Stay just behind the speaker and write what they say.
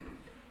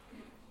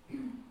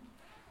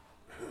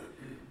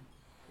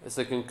It's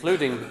the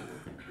concluding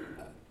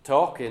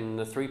talk in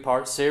the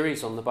three-part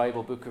series on the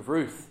Bible book of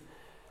Ruth.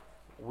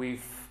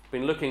 We've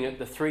been looking at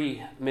the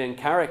three main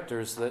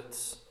characters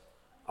that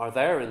are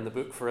there in the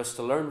book for us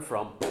to learn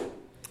from.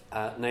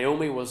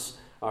 Naomi was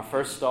our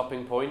first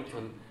stopping point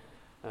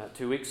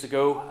 2 weeks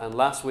ago, and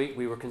last week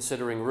we were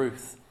considering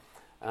Ruth.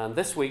 And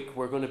this week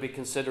we're going to be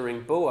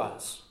considering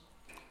Boaz,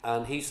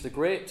 and he's the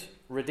great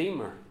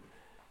redeemer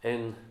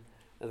in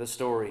the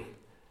story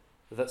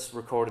that's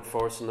recorded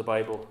for us in the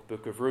Bible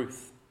book of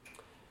Ruth.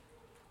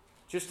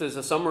 Just as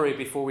a summary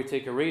before we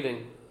take a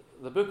reading,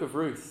 the book of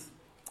Ruth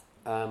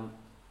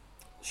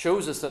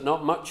shows us that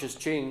not much has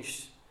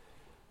changed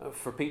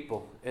for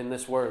people in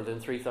this world in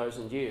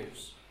 3,000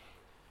 years.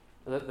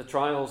 That the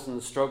trials and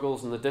the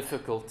struggles and the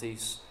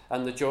difficulties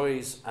and the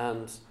joys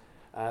and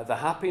the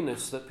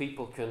happiness that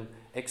people can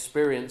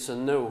experience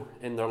and know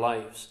in their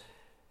lives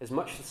is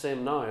much the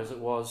same now as it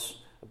was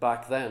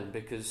back then,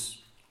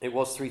 because it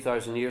was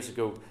 3,000 years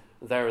ago,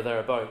 there or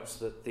thereabouts,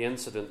 that the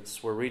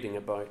incidents we're reading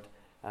about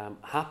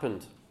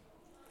happened.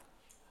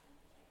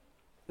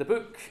 The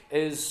book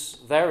is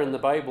there in the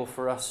Bible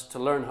for us to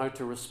learn how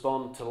to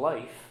respond to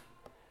life,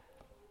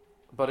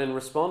 but in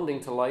responding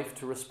to life,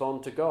 to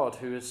respond to God,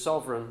 who is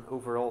sovereign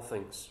over all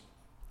things.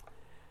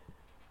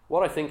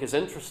 What I think is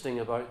interesting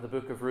about the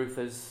book of Ruth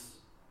is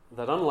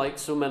that unlike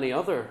so many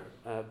other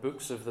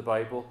books of the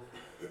Bible,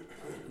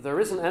 there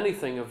isn't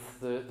anything of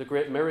the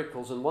great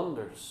miracles and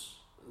wonders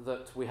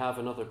that we have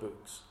in other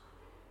books.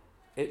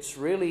 It's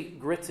really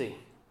gritty,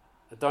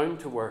 down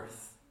to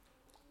earth,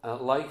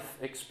 life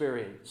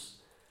experience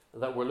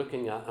that we're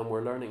looking at and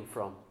we're learning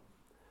from.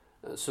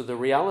 So the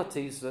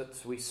realities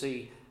that we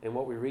see in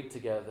what we read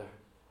together,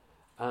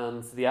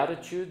 and the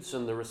attitudes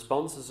and the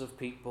responses of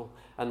people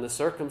and the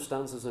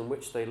circumstances in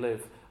which they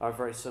live are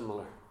very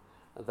similar,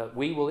 that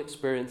we will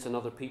experience and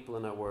other people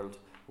in our world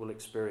will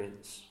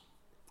experience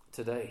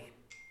today.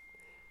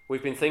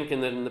 We've been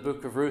thinking that in the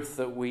book of Ruth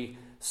that we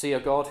see a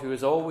God who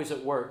is always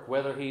at work,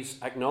 whether he's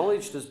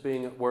acknowledged as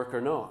being at work or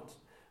not.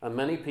 And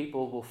many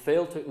people will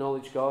fail to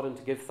acknowledge God and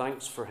to give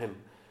thanks for him,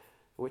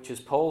 which is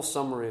Paul's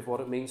summary of what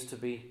it means to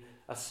be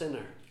a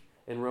sinner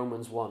in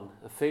Romans 1.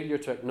 A failure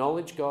to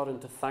acknowledge God and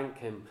to thank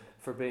him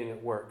for being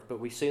at work. But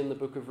we see in the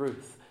book of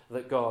Ruth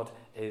that God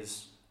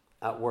is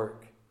at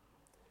work.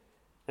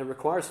 It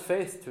requires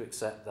faith to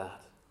accept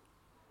that.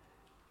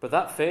 But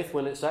that faith,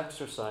 when it's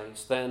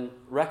exercised, then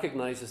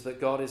recognizes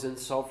that God is in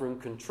sovereign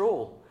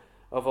control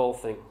of all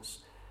things.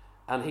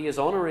 And he is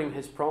honoring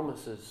his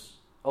promises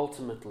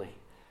ultimately.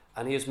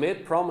 And he has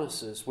made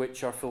promises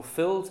which are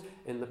fulfilled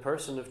in the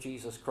person of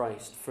Jesus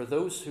Christ for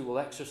those who will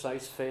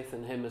exercise faith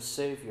in him as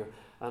Saviour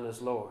and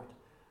as Lord.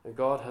 And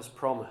God has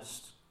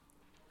promised.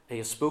 He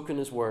has spoken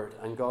his word,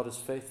 and God is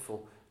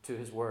faithful to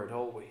his word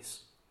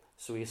always.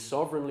 So he is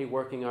sovereignly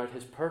working out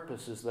his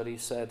purposes that he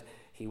said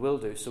he will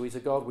do. So he's a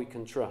God we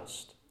can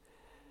trust.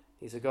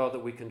 He's a God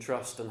that we can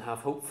trust and have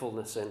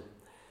hopefulness in,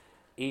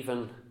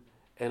 even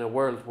in a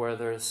world where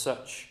there is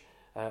such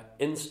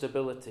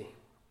instability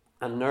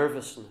and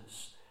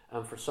nervousness,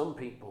 and for some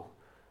people,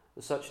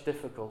 such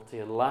difficulty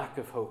and lack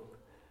of hope.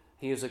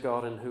 He is a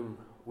God in whom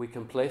we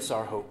can place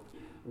our hope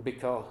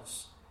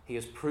because he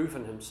has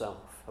proven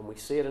himself, and we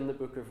see it in the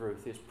book of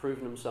Ruth, he has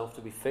proven himself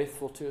to be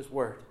faithful to his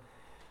word,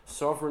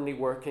 sovereignly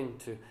working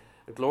to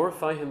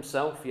glorify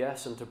himself,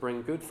 yes, and to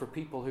bring good for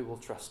people who will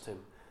trust him.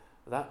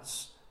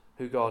 That's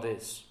who God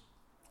is,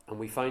 and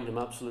we find him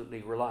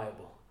absolutely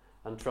reliable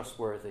and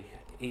trustworthy,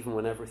 even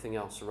when everything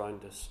else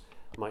around us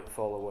might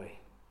fall away.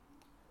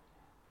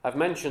 I've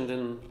mentioned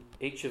in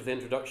each of the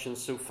introductions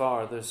so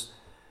far, there's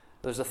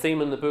a theme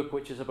in the book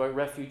which is about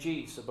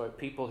refugees, about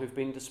people who've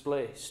been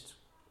displaced.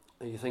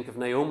 You think of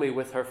Naomi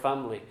with her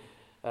family,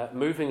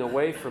 moving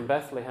away from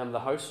Bethlehem,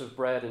 the house of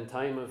bread, in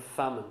time of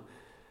famine,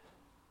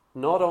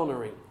 not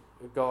honouring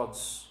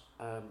God's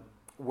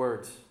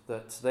word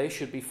that they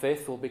should be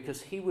faithful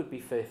because he would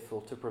be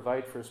faithful to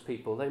provide for his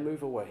people. They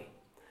move away.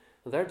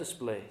 They're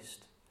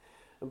displaced.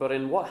 But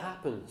in what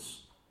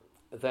happens,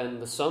 then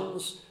the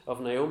sons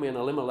of Naomi and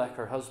Elimelech,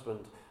 her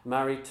husband,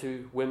 married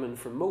two women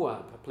from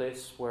Moab, a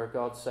place where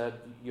God said,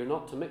 you're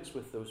not to mix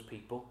with those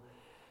people.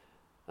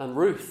 And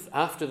Ruth,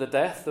 after the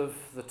death of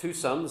the two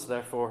sons,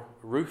 therefore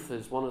Ruth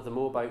is one of the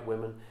Moabite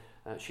women,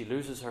 she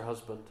loses her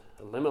husband.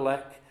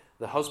 Elimelech,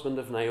 the husband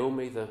of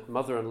Naomi, the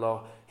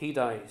mother-in-law, he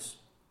dies.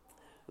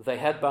 They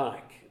head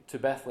back to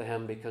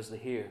Bethlehem because they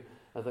hear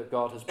that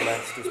God has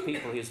blessed his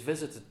people. He has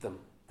visited them.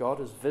 God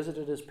has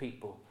visited his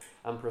people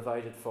and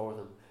provided for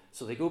them.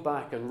 So they go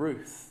back, and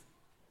Ruth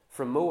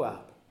from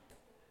Moab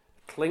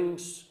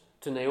clings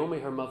to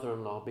Naomi, her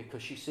mother-in-law,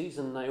 because she sees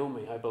in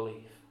Naomi, I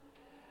believe,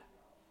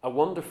 a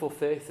wonderful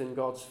faith in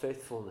God's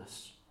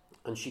faithfulness.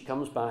 And she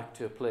comes back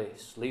to a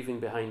place, leaving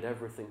behind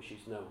everything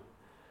she's known,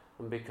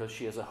 and because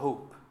she has a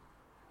hope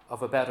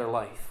of a better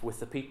life with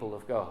the people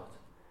of God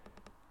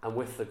and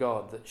with the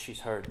God that she's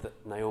heard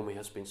that Naomi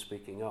has been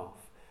speaking of.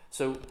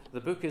 So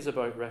the book is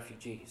about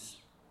refugees.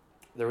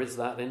 There is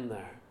that in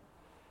there.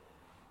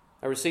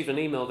 I received an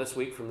email this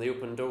week from the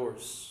Open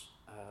Doors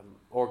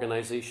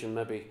organisation.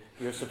 Maybe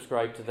you're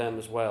subscribed to them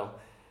as well.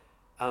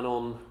 And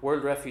on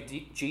World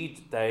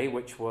Refugee Day,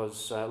 which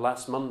was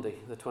last Monday,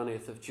 the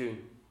 20th of June,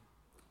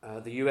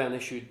 the UN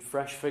issued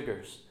fresh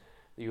figures.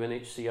 The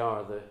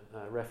UNHCR, the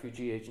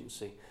refugee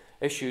agency,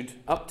 issued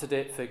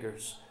up-to-date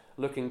figures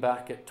looking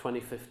back at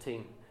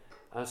 2015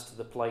 as to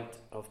the plight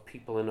of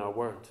people in our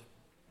world.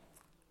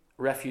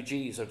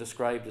 Refugees are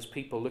described as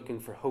people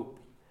looking for hope,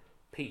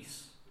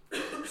 peace,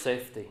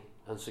 safety,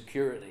 and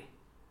security.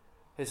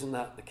 Isn't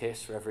that the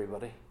case for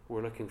everybody?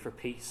 We're looking for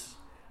peace,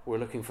 we're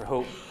looking for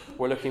hope,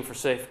 we're looking for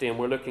safety, and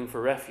we're looking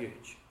for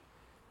refuge.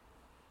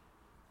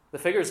 The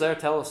figures there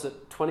tell us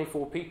that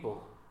 24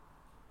 people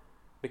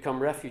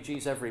become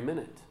refugees every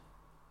minute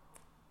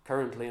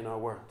currently in our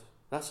world.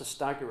 That's a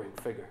staggering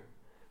figure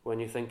when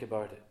you think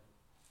about it.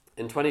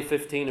 In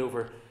 2015,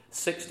 over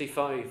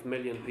 65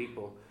 million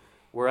people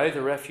were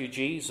either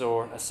refugees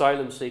or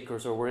asylum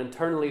seekers or were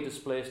internally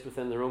displaced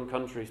within their own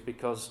countries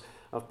because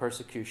of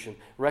persecution.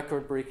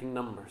 Record-breaking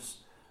numbers.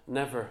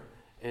 Never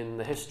in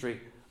the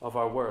history of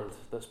our world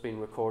that's been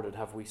recorded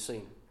have we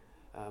seen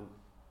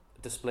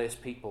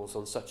displaced peoples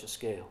on such a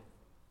scale.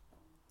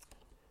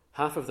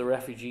 Half of the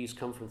refugees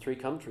come from 3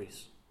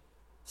 countries: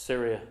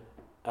 Syria,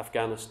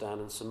 Afghanistan,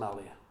 and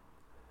Somalia.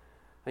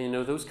 And you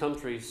know, those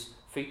countries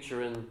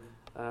feature in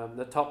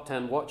the top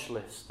 10 watch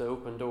list that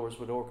Open Doors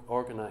would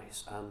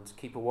organise and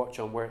keep a watch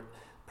on, where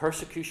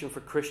persecution for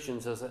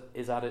Christians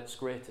is at its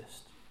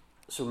greatest.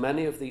 So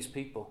many of these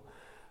people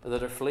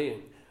that are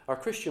fleeing are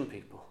Christian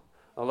people.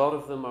 A lot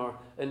of them are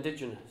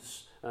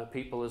indigenous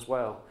people as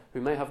well, who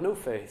may have no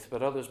faith,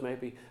 but others may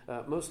be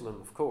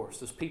Muslim, of course.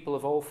 There's people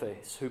of all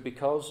faiths who,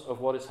 because of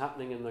what is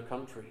happening in their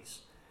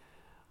countries,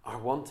 are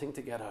wanting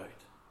to get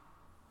out,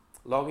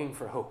 longing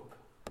for hope,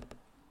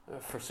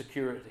 for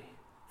security,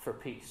 for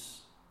peace,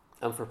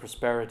 and for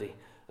prosperity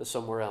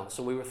somewhere else.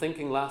 And we were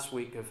thinking last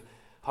week of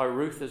how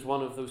Ruth is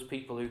one of those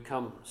people who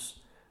comes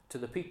to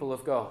the people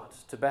of God,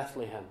 to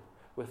Bethlehem,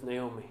 with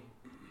Naomi.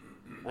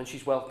 And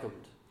she's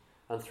welcomed.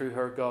 And through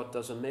her, God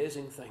does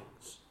amazing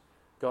things.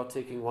 God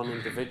taking one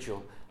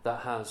individual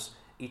that has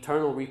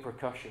eternal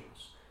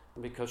repercussions,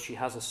 because she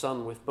has a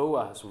son with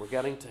Boaz, and we're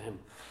getting to him,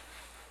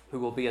 who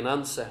will be an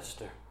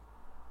ancestor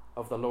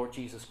of the Lord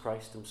Jesus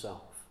Christ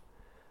himself,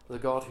 the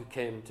God who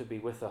came to be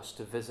with us,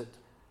 to visit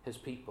his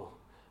people,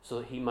 so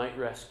that he might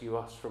rescue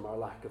us from our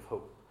lack of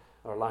hope,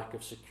 our lack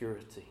of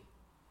security,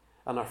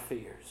 and our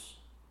fears,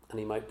 and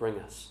he might bring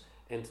us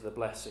into the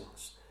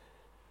blessings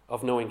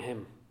of knowing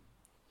him.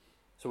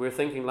 So we were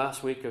thinking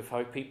last week of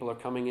how people are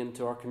coming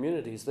into our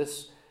communities.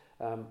 This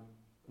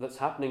that's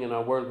happening in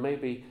our world may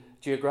be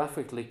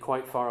geographically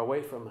quite far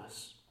away from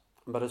us,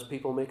 but as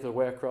people make their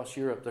way across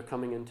Europe, they're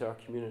coming into our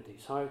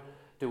communities. How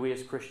do we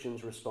as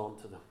Christians respond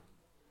to them?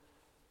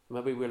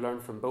 Maybe we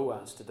learn from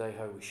Boaz today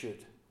how we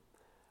should.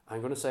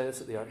 I'm going to say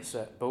this at the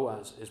outset: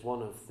 Boaz is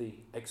one of the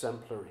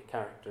exemplary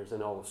characters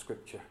in all of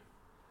Scripture.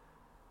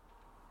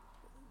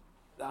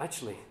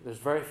 Actually, there's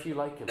very few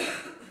like him.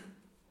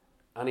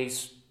 And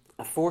he's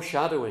a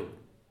foreshadowing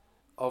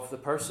of the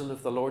person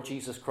of the Lord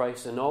Jesus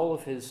Christ in all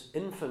of his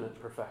infinite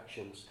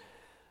perfections.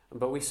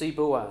 But we see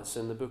Boaz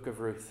in the book of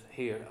Ruth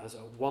here as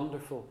a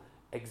wonderful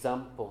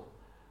example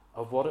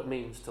of what it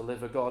means to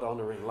live a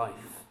God-honouring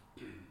life.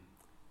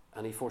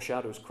 And he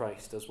foreshadows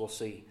Christ, as we'll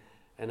see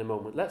in a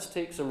moment. Let's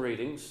take some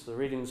readings. The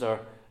readings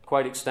are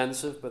quite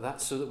extensive, but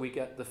that's so that we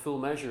get the full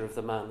measure of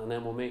the man, and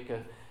then we'll make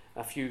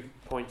a few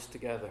points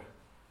together,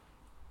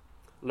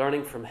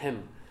 learning from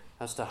him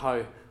as to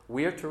how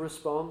we are to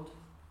respond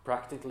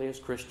practically as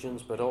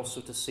Christians, but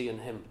also to see in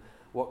him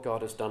what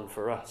God has done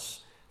for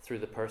us through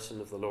the person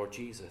of the Lord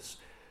Jesus.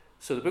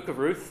 So the book of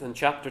Ruth in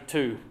chapter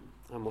 2,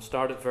 and we'll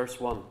start at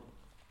verse 1.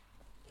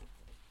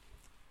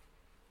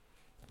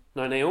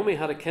 Now Naomi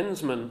had a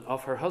kinsman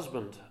of her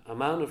husband, a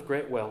man of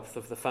great wealth,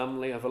 of the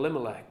family of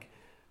Elimelech,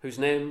 whose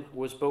name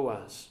was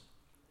Boaz.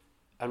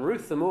 And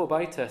Ruth the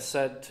Moabitess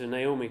said to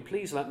Naomi,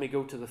 "Please let me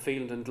go to the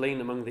field and glean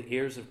among the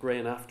ears of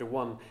grain after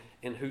one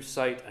in whose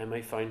sight I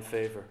may find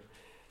favour."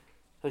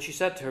 And she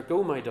said to her,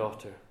 "Go, my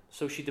daughter."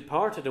 So she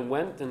departed and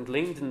went and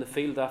gleaned in the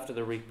field after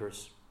the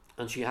reapers.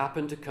 And she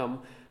happened to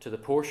come to the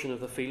portion of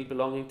the field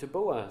belonging to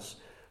Boaz,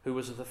 who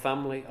was of the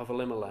family of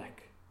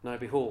Elimelech. Now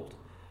behold,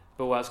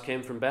 Boaz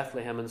came from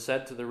Bethlehem and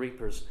said to the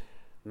reapers,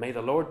 "May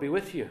the Lord be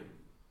with you."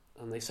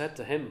 And they said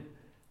to him,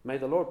 "May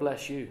the Lord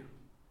bless you."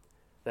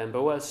 Then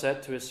Boaz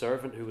said to his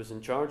servant who was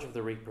in charge of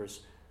the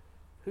reapers,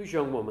 "Whose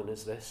young woman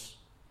is this?"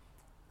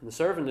 And the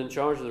servant in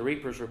charge of the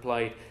reapers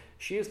replied,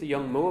 "She is the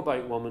young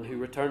Moabite woman who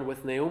returned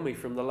with Naomi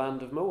from the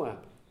land of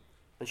Moab."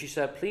 And she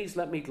said, "Please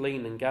let me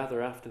glean and gather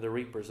after the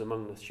reapers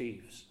among the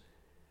sheaves."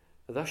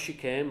 Thus she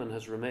came and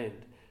has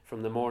remained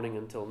from the morning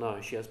until now.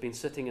 She has been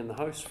sitting in the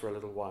house for a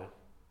little while.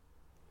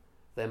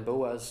 Then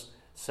Boaz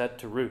said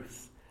to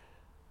Ruth,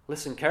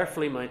 "Listen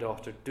carefully, my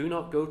daughter. Do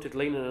not go to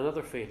glean in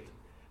another field.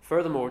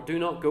 Furthermore, do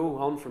not go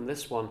on from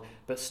this one,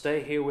 but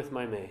stay here with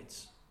my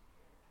maids.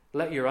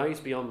 Let your eyes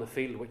be on the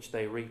field which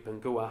they reap,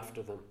 and go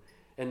after them.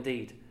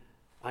 Indeed,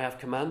 I have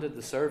commanded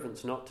the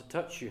servants not to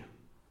touch you.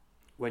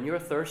 When you are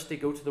thirsty,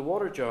 go to the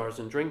water jars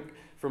and drink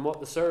from what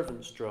the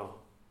servants draw.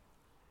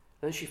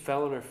 Then she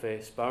fell on her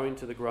face, bowing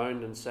to the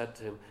ground, and said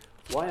to him,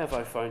 "Why have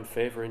I found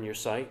favour in your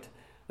sight,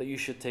 that you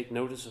should take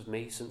notice of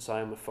me, since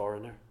I am a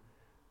foreigner?"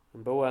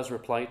 And Boaz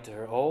replied to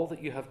her, "All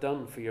that you have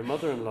done for your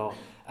mother-in-law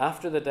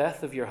after the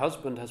death of your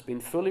husband has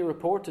been fully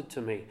reported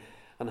to me,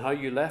 and how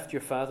you left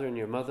your father and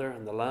your mother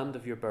and the land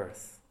of your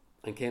birth,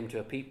 and came to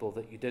a people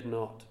that you did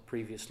not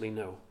previously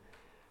know.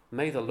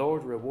 May the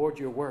Lord reward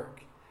your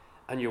work,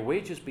 and your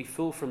wages be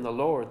full from the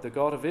Lord, the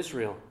God of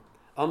Israel,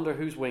 under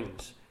whose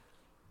wings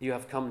you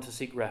have come to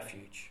seek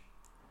refuge."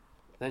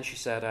 Then she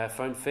said, "I have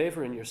found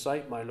favour in your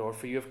sight, my lord,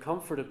 for you have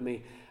comforted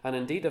me, and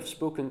indeed have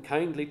spoken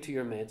kindly to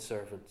your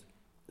maidservant,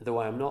 though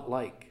I am not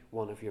like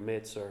one of your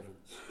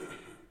maidservants."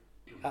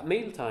 At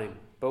mealtime,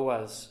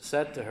 Boaz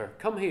said to her,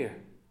 "Come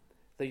here,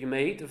 that you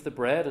may eat of the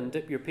bread and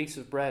dip your piece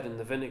of bread in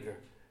the vinegar."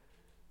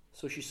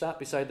 So she sat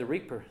beside the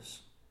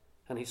reapers,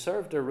 and he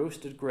served her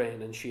roasted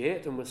grain, and she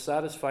ate and was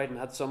satisfied and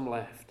had some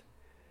left.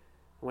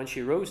 When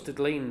she rose to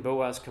glean,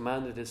 Boaz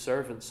commanded his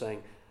servant,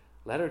 saying,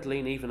 "Let her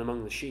glean even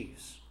among the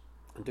sheaves,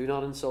 and do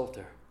not insult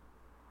her.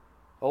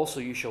 Also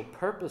you shall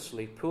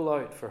purposely pull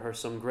out for her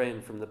some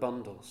grain from the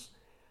bundles,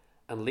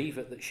 and leave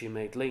it that she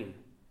may glean,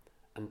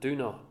 and do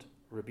not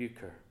rebuke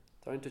her."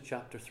 Down to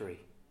chapter 3,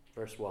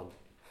 verse 1.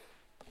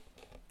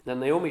 Then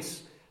Naomi,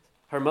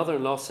 her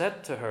mother-in-law,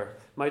 said to her,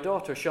 "My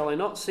daughter, shall I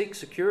not seek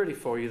security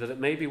for you, that it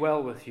may be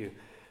well with you?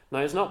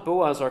 Now is not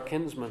Boaz our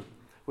kinsman,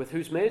 with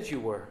whose maids you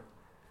were?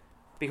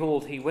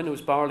 Behold, he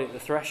winnows barley at the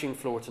threshing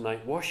floor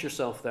tonight. Wash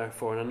yourself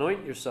therefore, and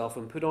anoint yourself,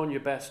 and put on your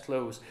best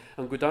clothes,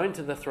 and go down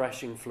to the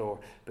threshing floor.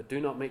 But do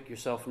not make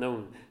yourself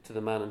known to the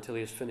man until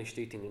he has finished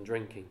eating and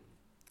drinking.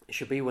 It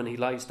shall be when he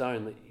lies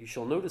down that you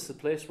shall notice the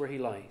place where he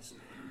lies.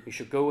 You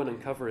shall go in and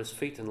cover his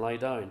feet and lie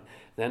down.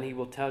 Then he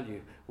will tell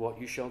you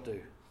what you shall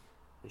do."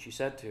 And she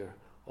said to her,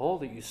 "All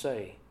that you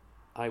say,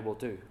 I will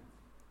do."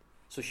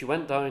 So she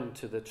went down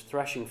to the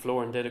threshing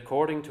floor and did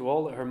according to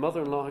all that her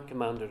mother-in-law had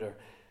commanded her.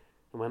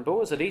 And when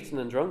Boaz had eaten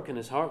and drunk and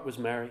his heart was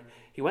merry,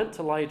 he went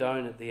to lie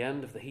down at the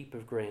end of the heap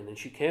of grain. And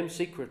she came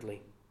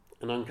secretly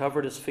and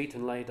uncovered his feet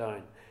and lay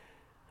down.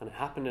 And it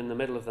happened in the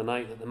middle of the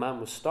night that the man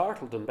was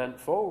startled and bent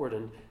forward,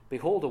 and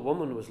behold, a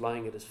woman was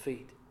lying at his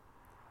feet.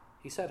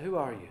 He said, "Who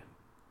are you?"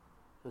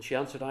 And she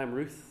answered, "I am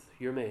Ruth,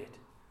 your maid.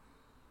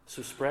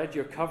 So spread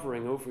your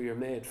covering over your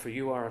maid, for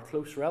you are a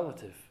close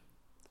relative."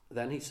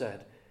 Then he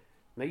said,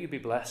 "May you be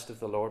blessed of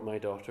the Lord, my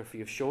daughter, for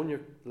you have shown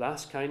your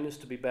last kindness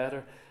to be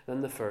better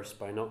than the first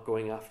by not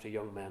going after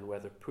young men,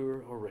 whether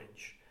poor or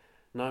rich.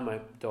 Now, my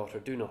daughter,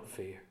 do not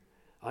fear.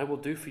 I will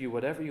do for you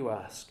whatever you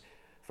ask,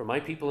 for my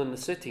people in the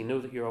city know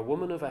that you are a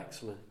woman of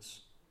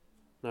excellence.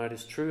 Now it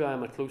is true I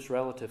am a close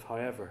relative,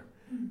 however.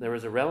 There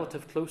is a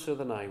relative closer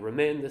than I.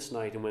 Remain this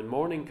night, and when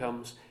morning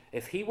comes,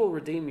 if he will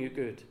redeem you,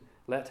 good,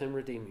 let him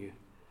redeem you.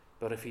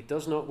 But if he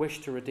does not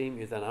wish to redeem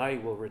you, then I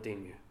will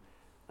redeem you.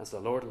 As the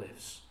Lord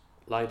lives,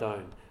 lie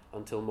down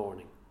until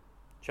morning."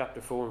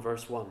 Chapter 4 and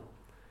verse 1.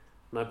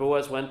 Now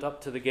Boaz went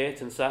up to the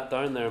gate and sat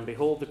down there, and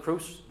behold, the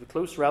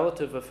close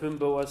relative of whom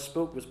Boaz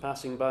spoke was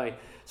passing by.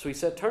 So he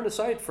said, "Turn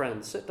aside,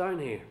 friend, sit down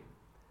here."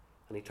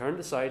 And he turned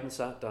aside and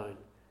sat down.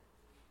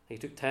 He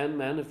took 10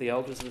 men of the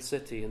elders of the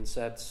city and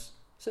said,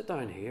 "Sit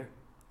down here."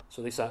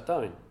 So they sat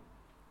down.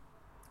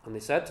 And they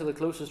said to the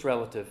closest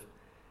relative,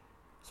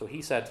 So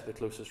he said to the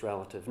closest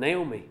relative,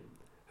 "Naomi,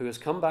 who has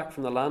come back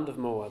from the land of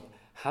Moab,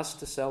 has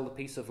to sell the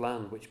piece of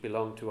land which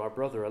belonged to our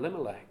brother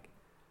Elimelech.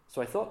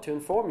 So I thought to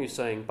inform you,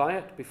 saying, buy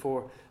it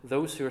before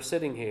those who are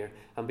sitting here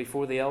and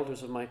before the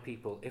elders of my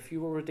people. If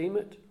you will redeem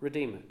it,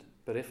 redeem it.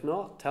 But if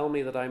not, tell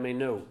me that I may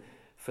know,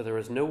 for there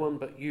is no one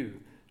but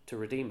you to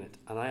redeem it,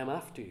 and I am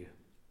after you."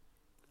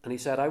 And he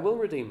said, "I will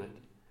redeem it."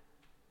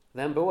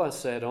 Then Boaz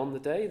said, "On the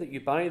day that you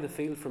buy the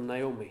field from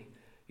Naomi,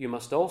 you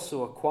must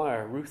also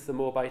acquire Ruth the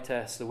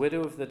Moabitess, the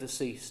widow of the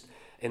deceased,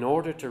 in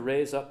order to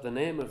raise up the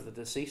name of the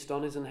deceased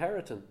on his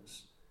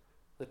inheritance."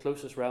 The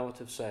closest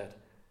relative said,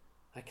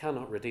 "I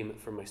cannot redeem it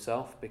for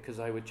myself, because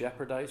I would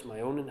jeopardize my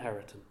own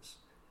inheritance.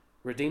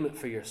 Redeem it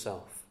for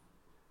yourself.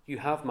 You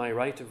have my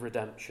right of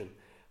redemption,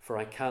 for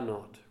I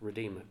cannot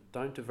redeem it."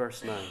 Down to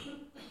verse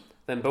 9.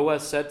 Then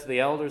Boaz said to the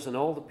elders and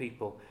all the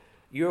people,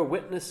 "You are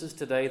witnesses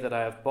today that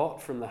I have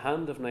bought from the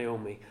hand of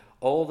Naomi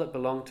all that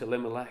belonged to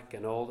Elimelech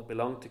and all that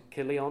belonged to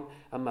Chilion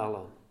and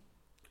Mahlon.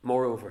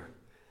 Moreover,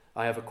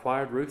 I have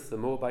acquired Ruth the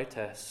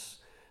Moabitess,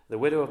 the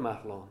widow of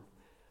Mahlon,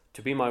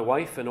 to be my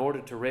wife in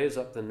order to raise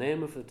up the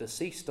name of the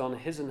deceased on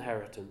his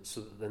inheritance,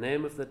 so that the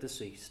name of the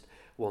deceased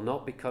will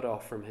not be cut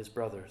off from his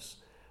brothers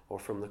or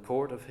from the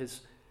court of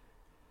his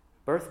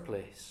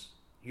birthplace.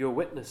 You are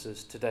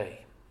witnesses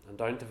today." And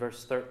down to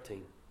verse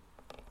 13.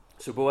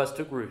 So Boaz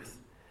took Ruth,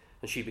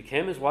 and she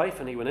became his wife,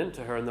 and he went in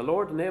to her, and the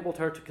Lord enabled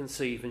her to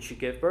conceive, and she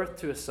gave birth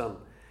to a son.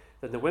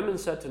 Then the women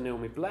said to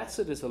Naomi,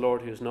 "Blessed is the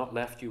Lord who has not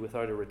left you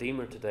without a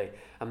redeemer today,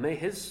 and may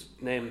his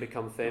name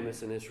become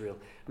famous in Israel.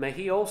 May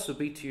he also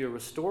be to you a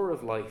restorer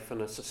of life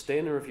and a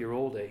sustainer of your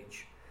old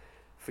age.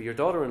 For your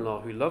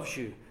daughter-in-law, who loves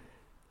you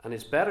and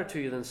is better to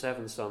you than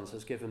 7 sons,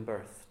 has given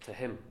birth to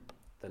him."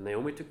 Then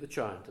Naomi took the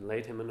child and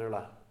laid him in her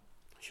lap.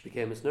 She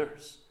became his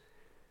nurse.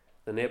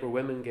 The neighbor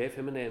women gave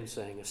him a name,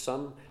 saying, "A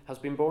son has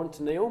been born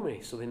to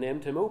Naomi." So they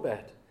named him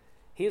Obed.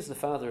 He is the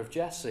father of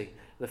Jesse,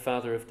 the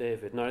father of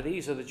David. Now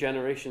these are the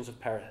generations of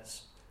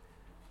Perez.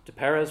 To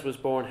Perez was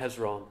born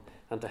Hezron,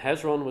 and to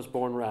Hezron was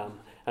born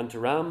Ram, and to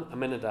Ram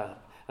Amminadab,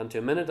 and to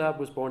Amminadab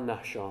was born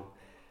Nahshon,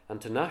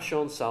 and to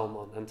Nahshon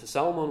Salmon, and to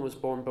Salmon was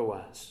born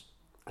Boaz,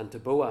 and to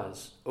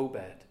Boaz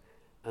Obed,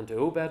 and to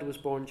Obed was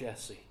born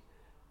Jesse,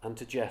 and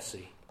to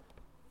Jesse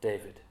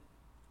David.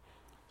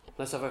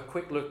 Let's have a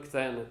quick look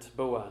then at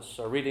Boaz.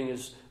 Our reading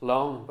is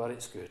long, but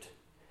it's good.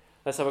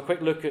 Let's have a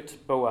quick look at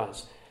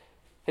Boaz.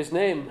 His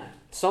name,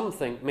 some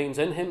think, means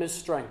in him is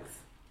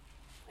strength.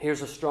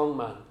 Here's a strong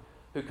man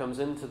who comes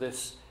into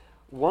this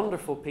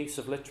wonderful piece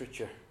of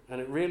literature.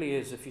 And it really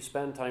is, if you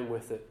spend time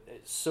with it,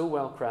 it's so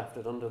well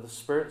crafted under the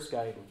Spirit's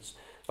guidance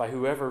by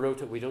whoever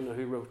wrote it. We don't know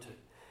who wrote it.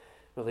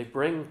 Well, they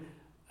bring,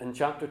 in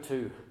chapter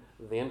 2,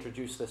 they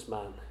introduce this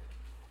man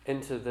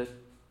into the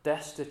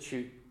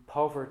destitute,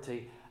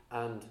 poverty,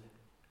 and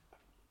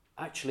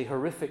actually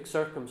horrific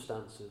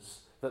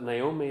circumstances that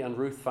Naomi and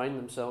Ruth find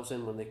themselves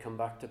in when they come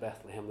back to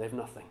Bethlehem. They've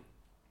nothing,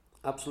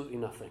 absolutely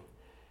nothing.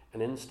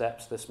 And in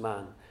steps this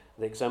man,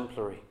 the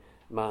exemplary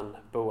man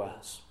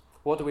Boaz.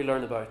 What do we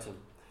learn about him?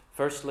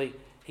 Firstly,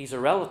 he's a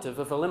relative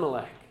of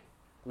Elimelech,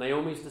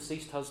 Naomi's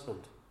deceased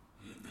husband.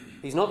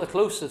 He's not the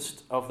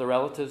closest of the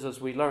relatives,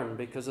 as we learn,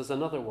 because there's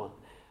another one.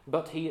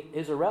 But he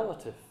is a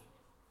relative.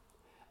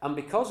 And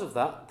because of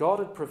that, God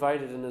had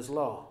provided in his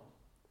law.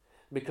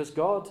 Because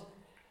God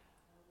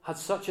had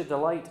such a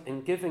delight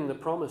in giving the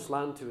promised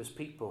land to his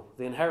people,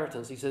 the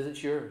inheritance, he says,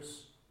 it's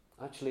yours.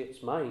 Actually,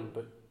 it's mine,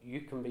 but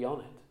you can be on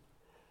it.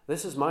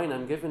 This is mine,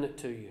 I'm giving it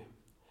to you.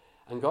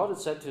 And God had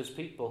said to his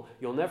people,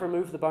 you'll never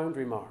move the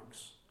boundary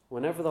marks.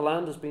 Whenever the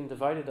land has been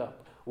divided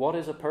up, what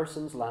is a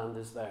person's land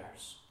is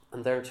theirs,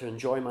 and they're to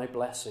enjoy my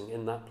blessing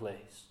in that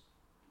place.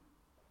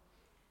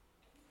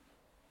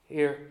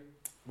 Here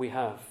we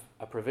have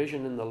a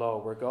provision in the law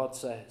where God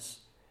says,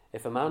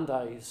 if a man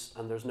dies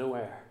and there's no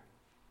heir,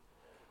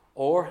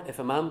 or if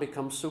a man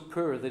becomes so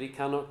poor that he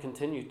cannot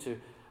continue to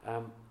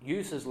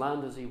use his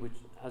land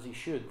as he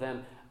should,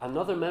 then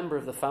another member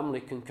of the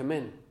family can come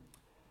in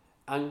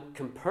and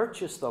can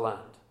purchase the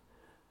land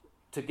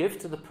to give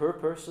to the poor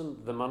person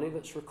the money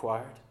that's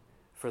required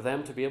for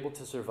them to be able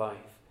to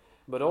survive,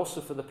 but also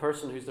for the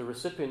person who's the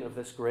recipient of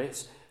this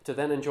grace to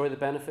then enjoy the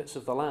benefits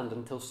of the land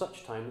until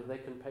such time that they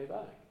can pay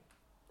back.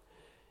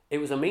 It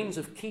was a means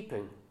of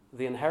keeping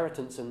the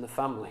inheritance in the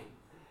family.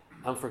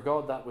 And for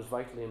God, that was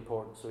vitally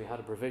important, so he had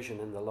a provision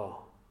in the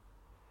law.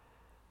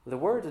 The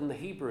word in the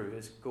Hebrew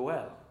is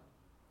goel.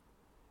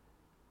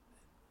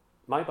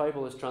 My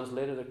Bible is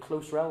translated a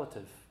close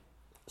relative.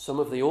 Some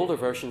of the older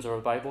versions of our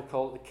Bible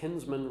call it the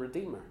kinsman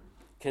redeemer.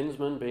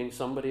 Kinsman being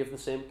somebody of the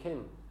same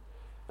kin.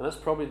 And that's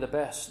probably the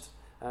best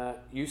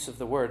use of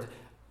the word.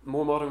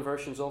 More modern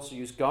versions also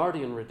use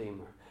guardian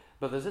redeemer.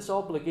 But there's this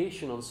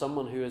obligation on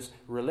someone who is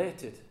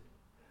related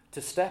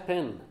to step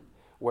in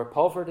where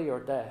poverty or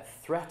death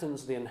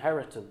threatens the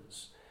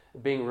inheritance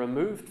being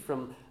removed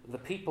from the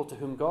people to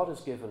whom God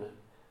has given it.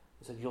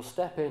 He said, you'll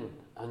step in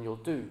and you'll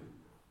do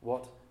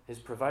what is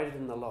provided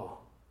in the law,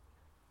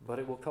 but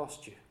it will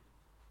cost you.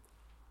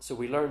 So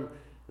we learn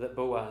that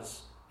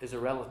Boaz is a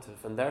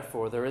relative, and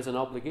therefore there is an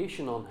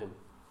obligation on him.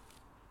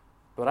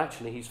 But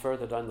actually he's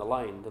further down the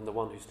line than the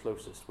one who's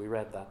closest. We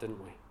read that,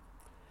 didn't we?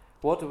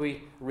 What do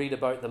we read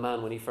about the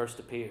man when he first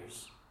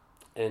appears?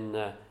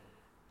 In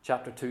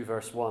chapter 2,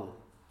 verse 1.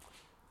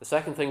 The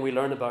second thing we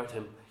learn about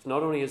him is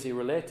not only is he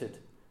related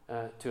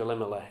to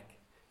Elimelech,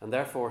 and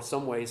therefore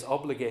some ways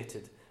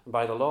obligated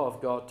by the law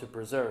of God to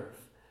preserve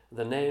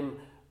the name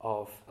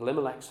of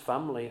Elimelech's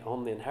family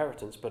on the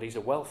inheritance, but he's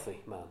a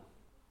wealthy man.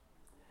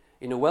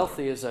 You know,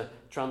 wealthy is a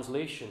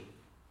translation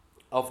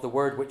of the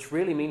word which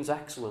really means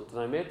excellent. And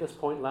I made this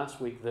point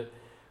last week that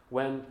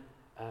when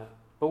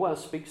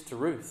Boaz speaks to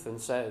Ruth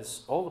and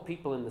says, all the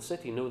people in the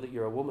city know that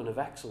you're a woman of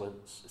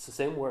excellence, it's the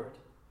same word.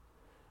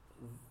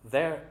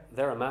 They're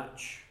a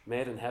match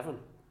made in heaven.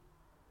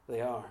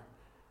 They are.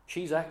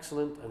 She's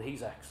excellent and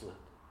he's excellent.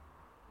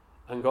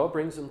 And God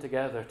brings them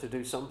together to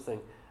do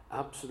something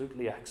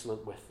absolutely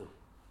excellent with them.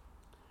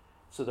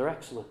 So they're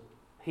excellent.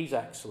 He's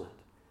excellent.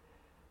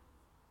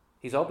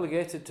 He's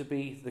obligated to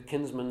be the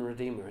kinsman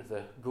redeemer,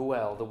 the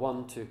goel, the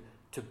one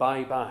to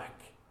buy back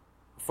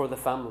for the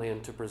family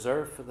and to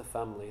preserve for the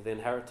family the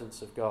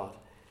inheritance of God.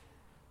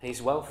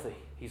 He's wealthy.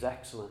 He's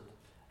excellent.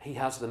 He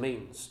has the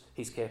means.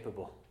 He's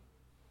capable.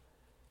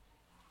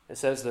 It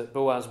says that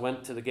Boaz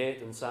went to the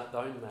gate and sat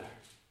down there.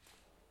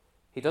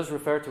 He does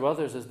refer to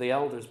others as the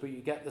elders, but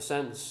you get the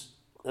sense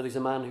that he's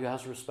a man who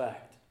has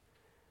respect.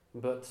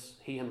 But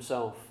he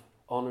himself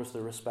honours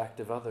the respect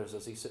of others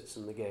as he sits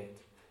in the gate.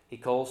 He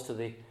calls to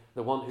the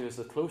one who is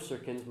the closer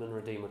kinsman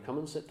redeemer, come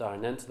and sit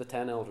down. Then to the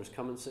 10 elders,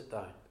 come and sit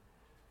down.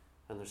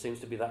 And there seems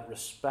to be that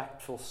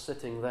respectful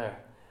sitting there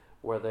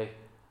where they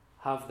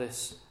have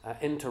this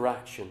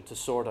interaction to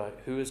sort out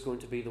who is going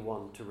to be the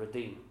one to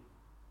redeem.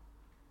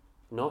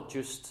 Not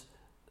just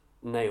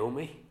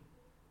Naomi,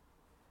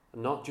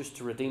 not just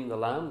to redeem the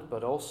land,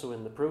 but also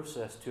in the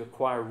process to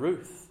acquire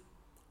Ruth,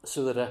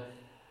 so that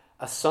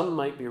a son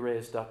might be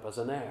raised up as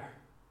an heir,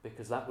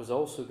 because that was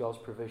also God's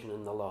provision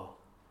in the law,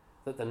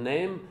 that the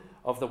name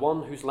of the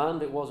one whose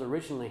land it was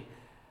originally,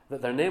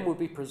 that their name would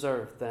be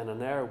preserved, then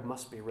an heir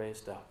must be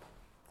raised up.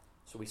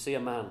 So we see a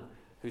man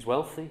who's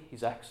wealthy,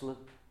 he's excellent,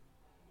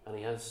 and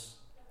he has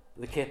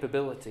the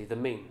capability, the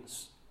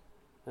means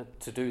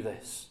to do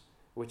this,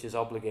 which is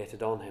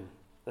obligated on him.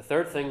 The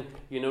third thing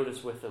you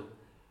notice with him,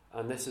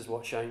 and this is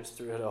what shines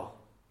through it all,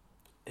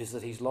 is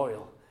that he's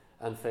loyal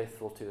and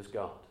faithful to his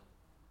God.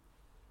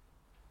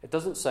 It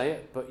doesn't say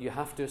it, but you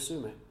have to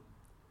assume it,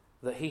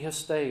 that he has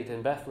stayed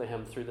in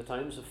Bethlehem through the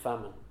times of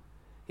famine.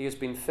 He has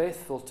been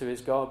faithful to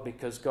his God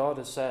because God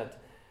has said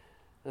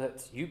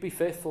that you be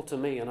faithful to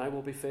me and I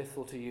will be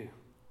faithful to you.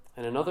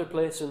 And another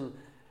place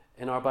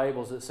in our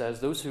Bibles it says,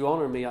 those who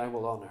honour me I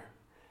will honour.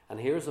 And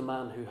here's a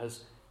man who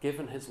has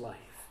given his life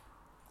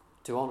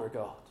to honour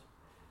God.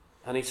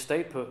 And he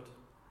stayed put.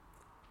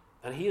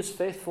 And he is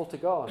faithful to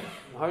God.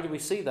 How do we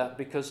see that?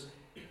 Because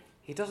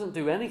he doesn't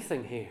do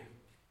anything here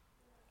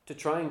to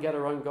try and get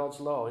around God's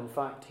law. In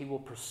fact, he will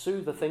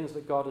pursue the things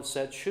that God has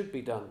said should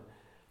be done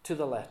to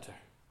the letter.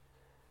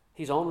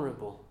 He's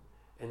honourable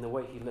in the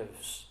way he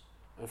lives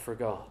for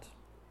God.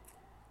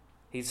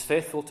 He's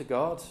faithful to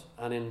God,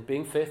 and in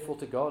being faithful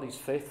to God, he's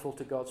faithful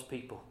to God's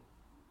people.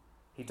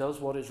 He does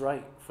what is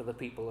right for the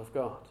people of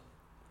God.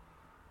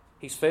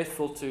 He's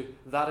faithful to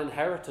that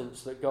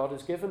inheritance that God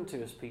has given to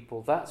his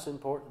people. That's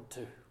important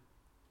too,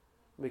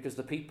 because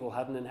the people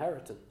had an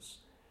inheritance,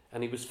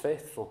 and he was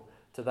faithful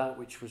to that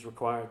which was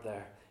required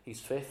there. He's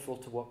faithful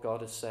to what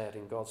God has said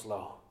in God's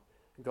law.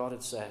 God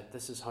had said,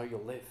 this is how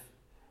you'll live,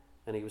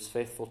 and he was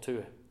faithful to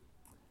it.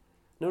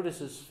 Notice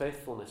his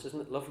faithfulness.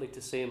 Isn't it lovely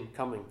to see him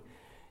coming?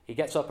 He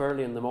gets up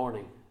early in the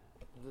morning.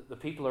 The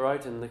people are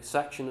out in the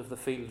section of the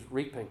field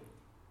reaping.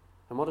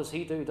 And what does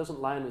he do? He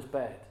doesn't lie in his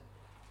bed.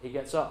 He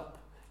gets up,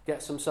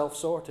 gets himself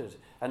sorted,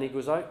 and he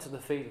goes out to the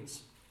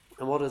fields.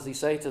 And what does he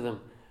say to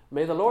them?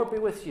 May the Lord be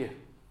with you.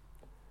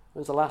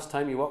 When's the last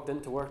time you walked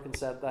into work and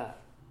said that?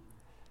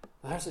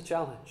 There's a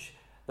challenge.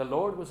 The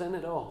Lord was in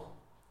it all.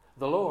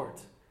 The Lord,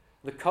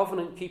 the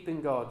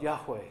covenant-keeping God,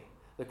 Yahweh,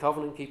 the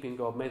covenant-keeping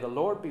God. May the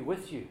Lord be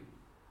with you,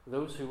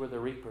 those who were the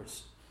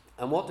reapers.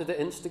 And what did it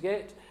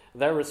instigate?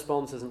 Their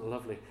response isn't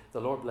lovely.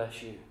 The Lord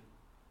bless you.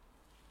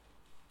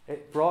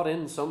 It brought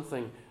in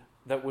something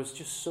that was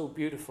just so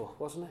beautiful,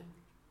 wasn't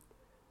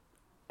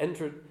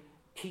it?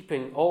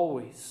 Keeping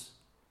always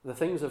the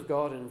things of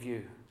God in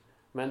view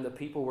meant that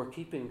people were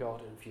keeping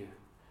God in view.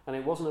 And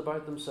it wasn't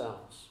about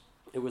themselves.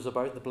 It was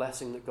about the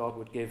blessing that God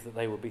would give that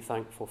they would be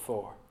thankful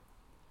for.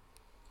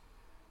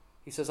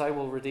 He says, I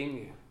will redeem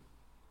you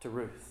to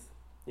Ruth.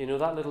 You know,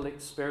 that little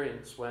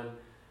experience when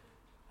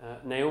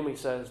Naomi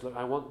says, look,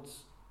 I want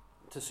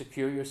to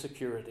secure your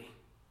security.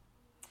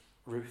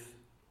 Ruth,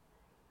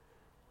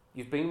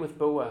 you've been with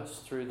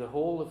Boaz through the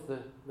whole of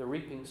the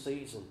reaping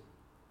season.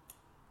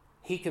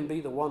 He can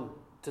be the one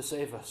to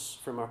save us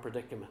from our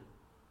predicament.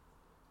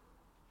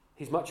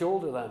 He's much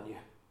older than you,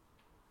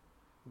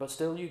 but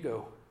still you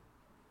go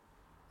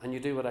and you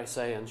do what I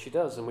say. And she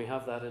does, and we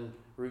have that in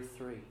Ruth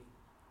 3.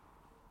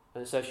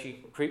 And it says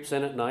she creeps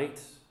in at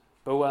night.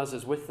 Boaz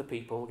is with the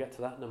people. We'll get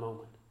to that in a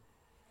moment.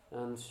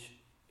 And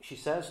she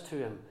says to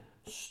him,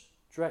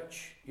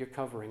 stretch your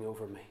covering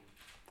over me.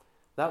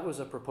 That was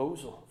a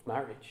proposal of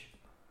marriage.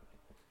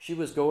 She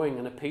was going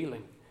and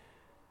appealing,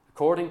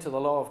 according to the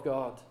law of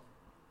God,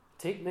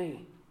 take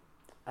me,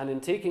 and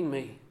in taking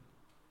me,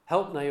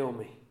 help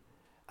Naomi,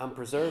 and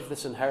preserve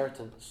this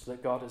inheritance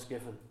that God has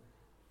given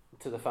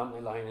to the family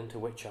line into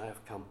which I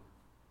have come.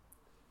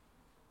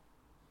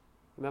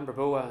 Remember,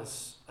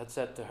 Boaz had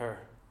said to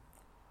her,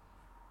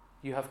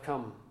 you have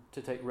come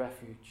to take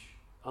refuge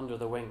under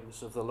the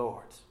wings of the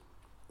Lord,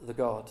 the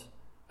God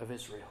of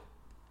Israel.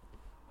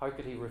 How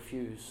could he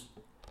refuse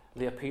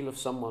the appeal of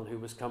someone who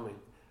was coming?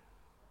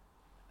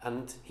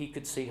 And he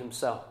could see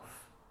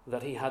himself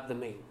that he had the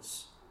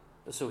means.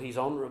 So he's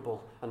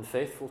honourable and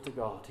faithful to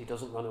God. He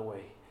doesn't run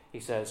away. He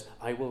says,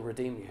 I will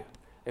redeem you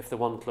if the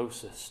one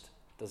closest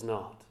does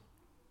not.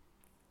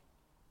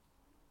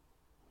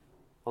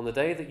 On the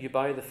day that you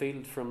buy the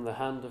field from the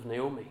hand of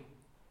Naomi,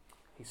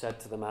 he said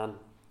to the man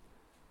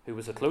who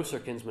was a closer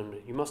kinsman,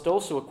 you must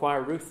also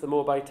acquire Ruth the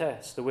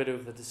Moabitess, the widow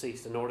of the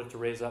deceased, in order to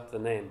raise up the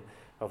name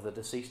of the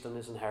deceased on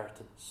his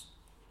inheritance.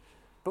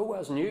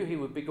 Boaz knew he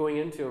would be going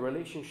into a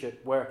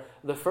relationship where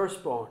the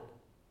firstborn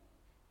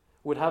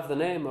would have the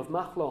name of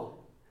Mahlon,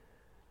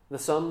 the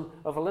son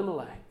of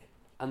Elimelech,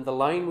 and the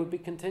line would be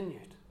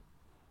continued.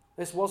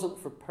 This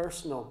wasn't for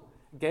personal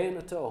gain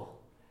at all.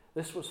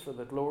 This was for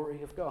the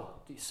glory of God.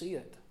 Do you see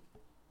it?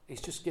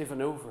 He's just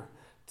given over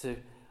to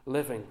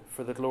living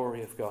for the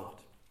glory of God.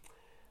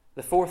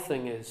 The fourth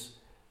thing is,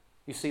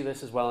 you see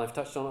this as well, I've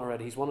touched on it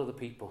already, he's one of the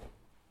people.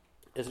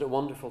 Isn't it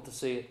wonderful to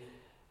see it?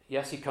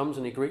 Yes, he comes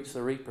and he greets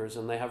the reapers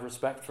and they have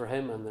respect for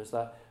him and there's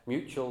that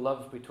mutual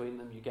love between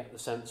them you get the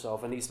sense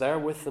of. And he's there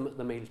with them at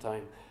the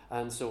mealtime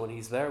and so on.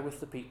 He's there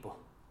with the people.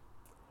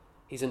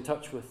 He's in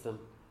touch with them.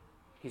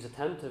 He's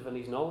attentive and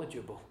he's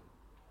knowledgeable.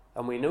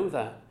 And we know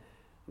that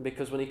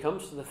Because when he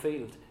comes to the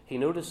field, he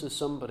notices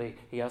somebody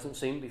he hasn't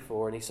seen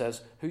before, and he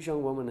says, "Whose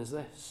young woman is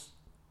this?"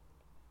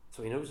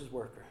 So he knows his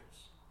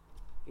workers.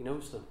 He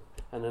knows them.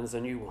 And then there's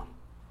a new one.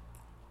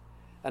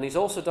 And he's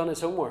also done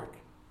his homework.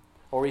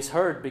 Or he's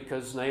heard,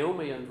 because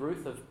Naomi and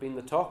Ruth have been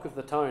the talk of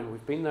the town.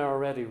 We've been there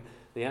already,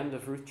 the end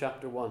of Ruth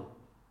chapter 1.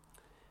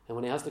 And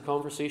when he has the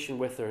conversation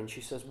with her, and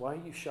she says, "Why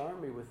you shower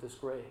me with this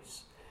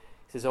grace?"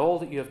 He says, "All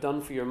that you have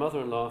done for your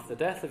mother-in-law, if the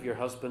death of your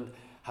husband,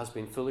 has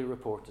been fully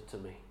reported to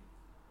me."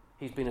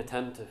 He's been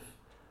attentive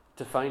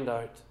to find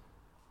out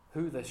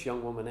who this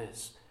young woman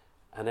is.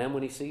 And then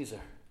when he sees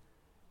her,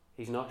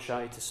 he's not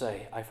shy to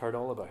say, "I've heard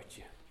all about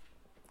you."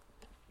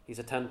 He's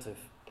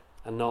attentive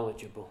and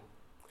knowledgeable.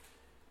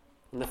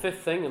 And the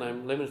fifth thing, and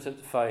I'm limited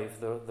to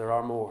 5, though there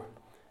are more,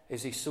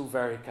 is he's so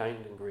very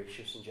kind and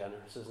gracious and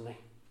generous, isn't he?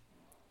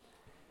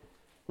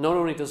 Not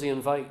only does he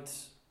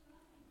invite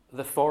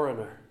the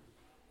foreigner,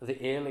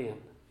 the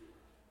alien,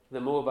 the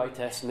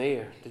Moabitess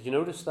near. Did you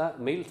notice that?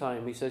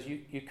 Mealtime, he says,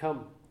 you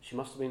come. She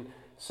must have been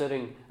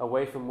sitting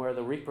away from where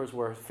the reapers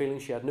were, feeling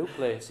she had no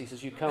place. He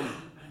says, "You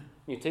come.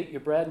 You take your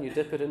bread and you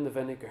dip it in the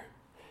vinegar."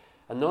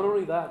 And not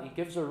only that, he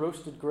gives her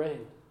roasted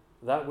grain,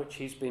 that which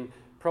he's been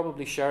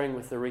probably sharing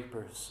with the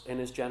reapers in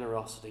his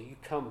generosity. "You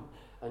come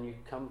and you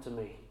come to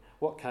me."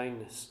 What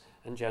kindness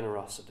and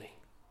generosity.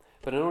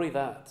 But not only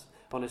that,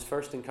 on his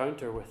first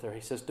encounter with her,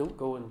 he says, "Don't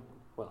go and,"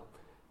 well,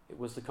 it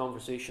was the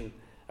conversation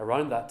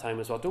around that time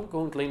as well, "don't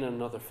go and glean in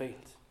another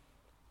field."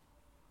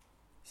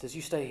 He says,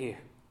 "You stay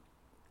here.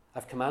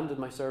 I've commanded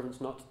my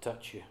servants not to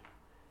touch you.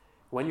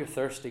 When you're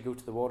thirsty, go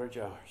to the water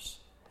jars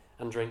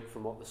and drink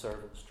from what the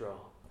servants draw."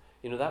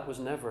 You know, that was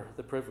never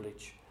the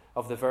privilege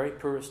of the very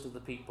poorest of the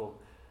people,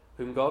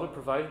 whom God had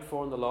provided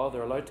for in the law.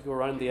 They're allowed to go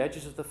around the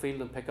edges of the field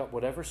and pick up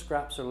whatever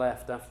scraps are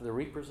left after the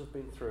reapers have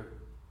been through.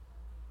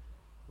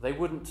 They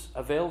wouldn't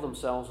avail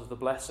themselves of the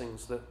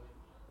blessings that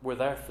were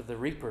there for the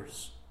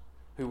reapers,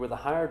 who were the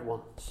hired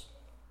ones.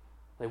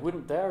 They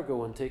wouldn't dare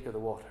go and take of the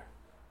water.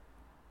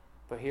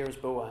 But here's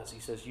Boaz.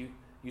 He says, you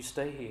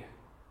stay here.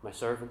 My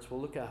servants will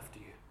look after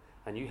you,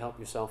 and you help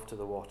yourself to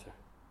the water.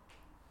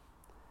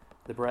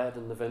 The bread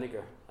and the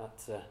vinegar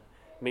at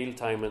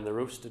mealtime and the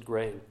roasted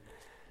grain.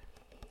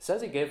 It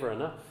says he gave her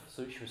enough,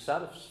 so she was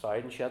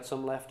satisfied and she had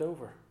some left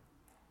over.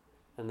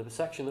 And the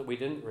section that we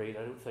didn't read,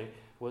 I don't think,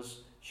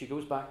 was she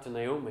goes back to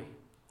Naomi,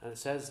 and it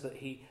says that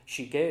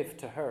she gave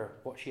to her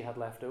what she had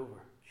left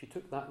over. She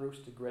took that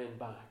roasted grain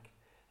back,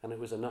 and it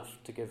was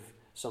enough to give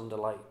some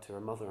delight to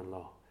her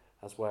mother-in-law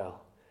as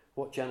well.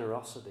 What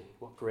generosity,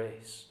 what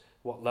grace,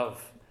 what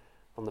love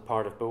on the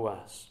part of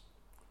Boaz.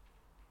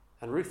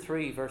 And Ruth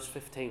 3, verse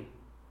 15,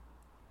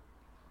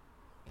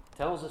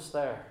 tells us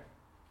there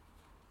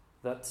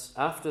that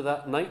after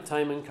that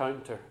nighttime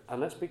encounter,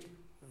 and let's be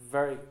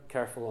very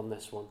careful on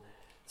this one,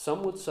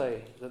 some would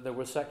say that there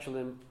was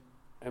sexual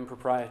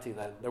impropriety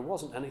then. There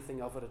wasn't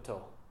anything of it at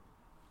all.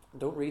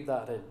 Don't read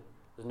that in.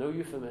 There's no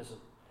euphemism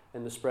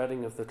in the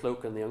spreading of the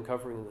cloak and the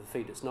uncovering of the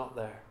feet. It's not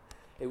there.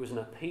 It was an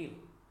appeal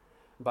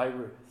by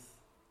Ruth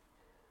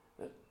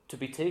to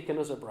be taken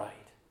as a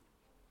bride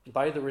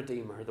by the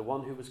Redeemer, the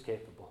one who was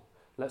capable.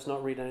 Let's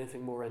not read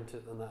anything more into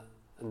it than that,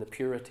 and the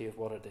purity of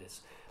what it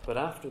is. But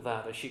after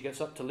that, as she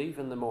gets up to leave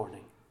in the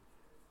morning,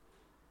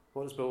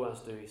 what does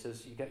Boaz do? He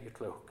says, "You get your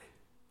cloak."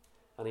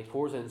 And he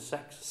pours in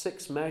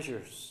six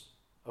measures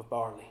of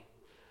barley.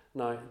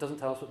 Now, it doesn't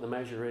tell us what the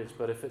measure is,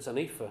 but if it's an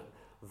ephah,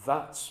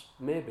 that's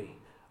maybe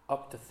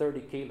up to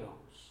 30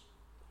 kilos.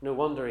 No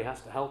wonder he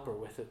has to help her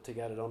with it to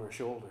get it on her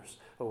shoulders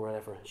or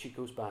wherever. And she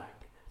goes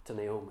back to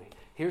Naomi.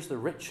 Here's the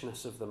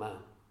richness of the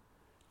man.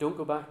 Don't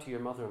go back to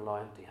your mother-in-law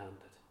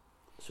empty-handed.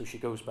 So she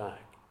goes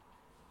back.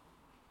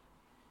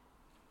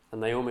 And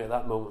Naomi at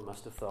that moment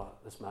must have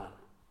thought, this man,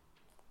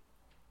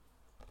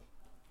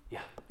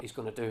 yeah, he's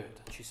going to do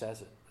it. And she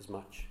says it as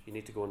much. You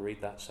need to go and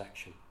read that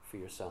section for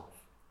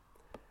yourself.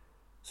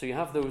 So you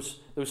have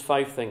those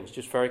 5 things,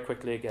 just very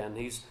quickly again.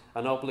 He's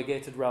an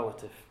obligated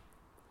relative.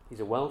 He's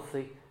a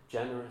wealthy,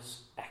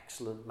 generous,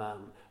 excellent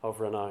man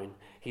of renown.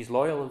 He's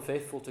loyal and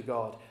faithful to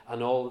God,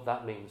 and all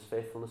that means: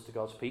 faithfulness to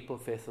God's people,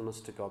 faithfulness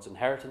to God's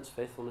inheritance,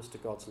 faithfulness to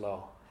God's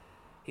law.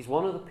 He's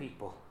one of the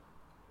people,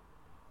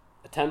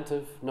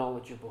 attentive,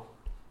 knowledgeable.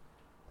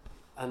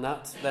 And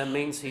that then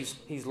means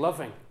he's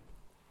loving,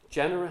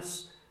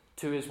 generous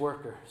to his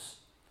workers,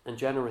 and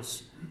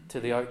generous to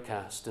the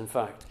outcast. In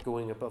fact,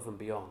 going above and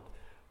beyond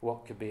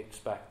what could be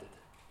expected.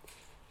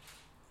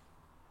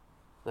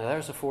 Now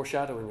there's a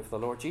foreshadowing of the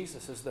Lord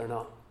Jesus, is there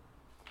not?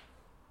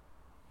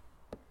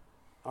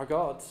 Our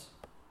God's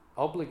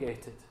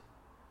obligated,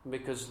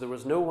 because there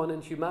was no one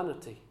in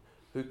humanity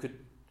who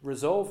could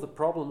resolve the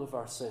problem of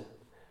our sin.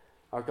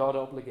 Our God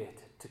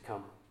obligated to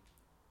come.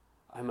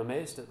 I'm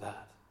amazed at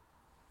that.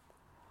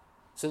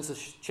 Since the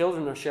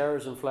children are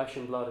sharers in flesh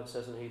and blood, it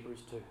says in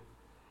Hebrews 2,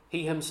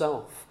 he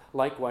himself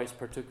likewise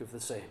partook of the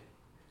same.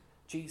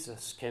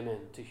 Jesus came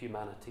into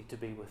humanity to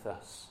be with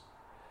us.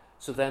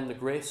 So then the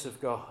grace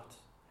of God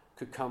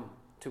could come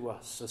to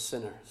us as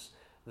sinners,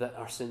 that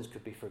our sins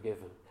could be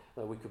forgiven,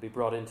 that we could be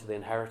brought into the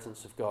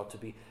inheritance of God, to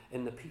be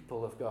in the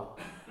people of God,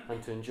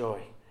 and to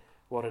enjoy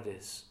what it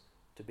is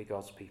to be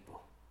God's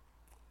people.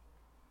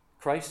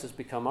 Christ has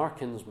become our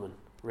kinsman,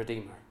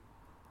 redeemer.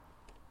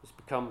 He's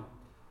become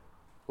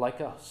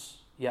like us,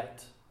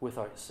 yet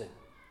without sin,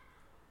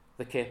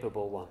 the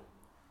capable one,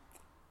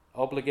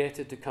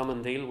 obligated to come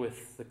and deal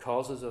with the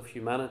causes of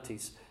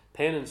humanity's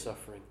pain and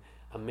suffering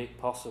and make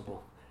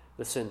possible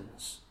the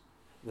sins,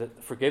 the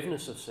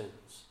forgiveness of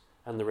sins,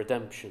 and the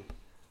redemption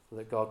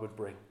that God would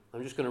bring.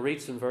 I'm just going to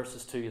read some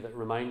verses to you that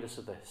remind us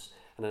of this,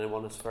 and then I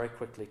want us very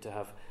quickly to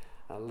have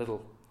a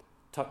little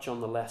touch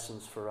on the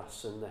lessons for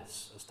us in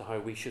this as to how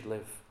we should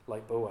live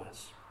like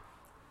Boaz.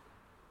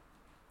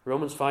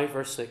 Romans 5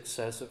 verse 6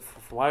 says that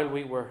while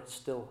we were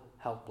still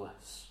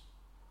helpless,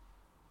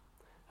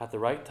 at the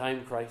right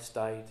time Christ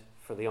died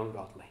for the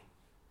ungodly.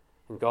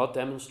 And God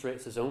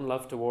demonstrates his own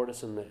love toward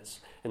us in this,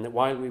 in that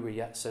while we were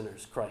yet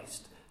sinners,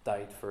 Christ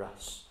died for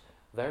us.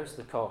 There's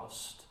the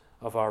cost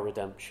of our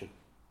redemption.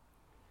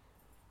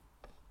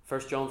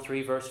 1 John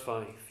 3 verse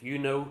 5, you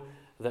know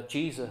that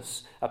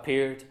Jesus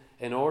appeared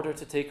in order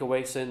to take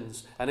away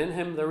sins, and in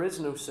him there is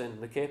no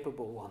sin, the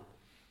capable one.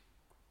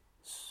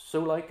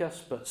 So like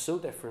us, but so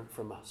different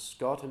from us,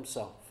 God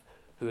himself,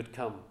 who had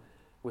come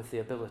with the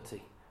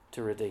ability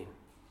to redeem.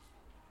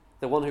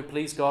 The one who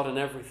pleased God in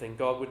everything.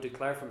 God would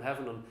declare from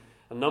heaven on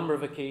a number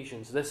of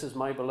occasions, this is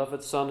my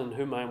beloved Son in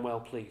whom I am well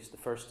pleased. The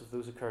first of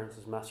those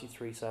occurrences, Matthew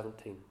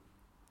 3:17.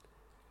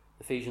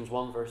 Ephesians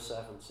 1 verse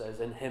 7 says,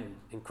 in him,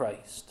 in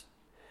Christ,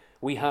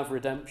 we have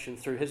redemption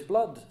through his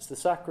blood. It's the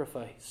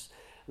sacrifice,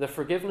 the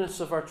forgiveness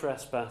of our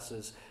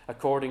trespasses,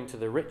 according to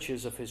the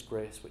riches of his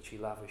grace which he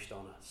lavished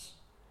on us.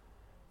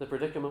 The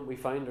predicament we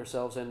find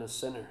ourselves in as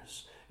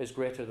sinners is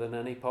greater than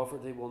any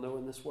poverty we'll know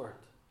in this world.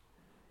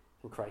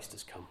 And Christ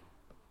has come.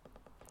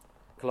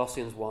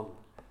 Colossians 1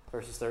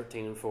 verses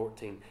 13 and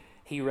 14.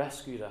 He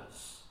rescued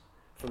us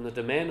from the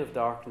domain of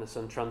darkness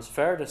and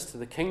transferred us to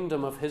the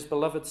kingdom of his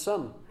beloved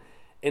Son,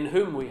 in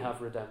whom we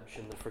have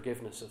redemption, the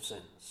forgiveness of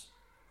sins.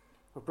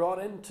 We're brought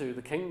into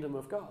the kingdom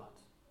of God,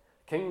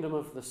 kingdom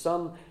of the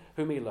Son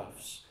whom he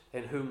loves,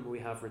 in whom we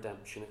have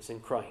redemption. It's in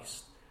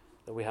Christ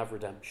that we have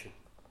redemption.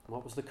 And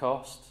what was the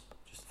cost?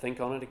 Just think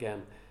on it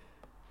again.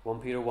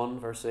 1 Peter 1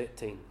 verse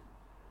 18.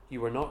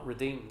 You were not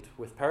redeemed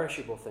with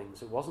perishable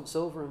things. It wasn't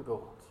silver and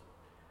gold,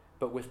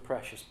 but with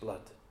precious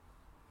blood,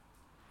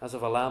 as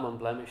of a lamb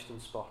unblemished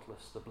and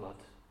spotless, the blood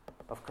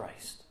of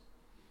Christ.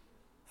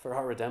 For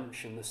our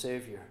redemption, the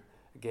Saviour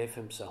gave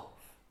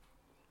himself,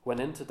 went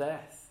into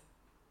death,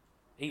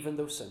 even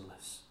though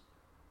sinless,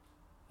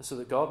 so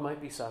that God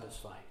might be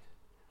satisfied,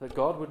 that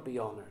God would be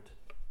honoured,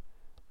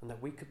 and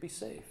that we could be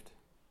saved.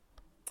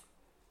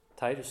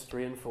 Titus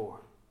 3 and 4,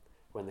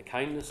 when the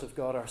kindness of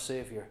God our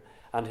Saviour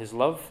and his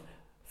love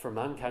for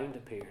mankind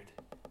appeared,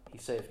 he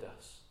saved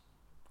us,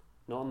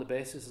 not on the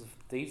basis of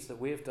deeds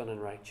that we have done in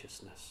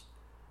righteousness,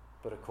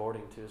 but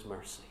according to his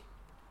mercy.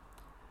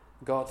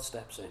 God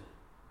steps in.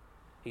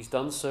 He's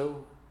done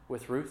so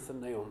with Ruth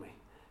and Naomi,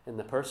 in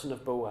the person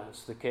of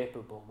Boaz, the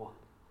capable one,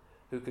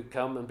 who could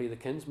come and be the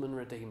kinsman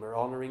redeemer,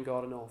 honouring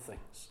God in all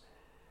things.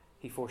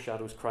 He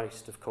foreshadows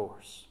Christ, of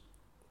course.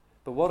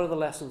 But what are the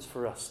lessons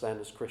for us then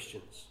as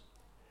Christians?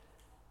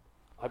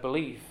 I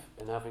believe,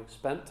 in having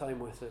spent time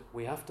with it,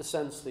 we have to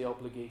sense the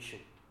obligation.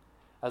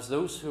 As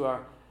those who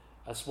are,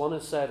 as one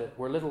has said it,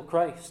 we're little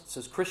Christs.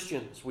 As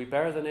Christians, we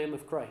bear the name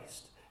of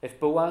Christ. If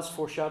Boaz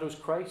foreshadows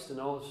Christ in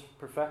all his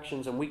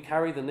perfections, and we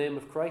carry the name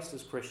of Christ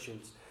as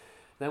Christians,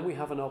 then we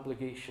have an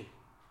obligation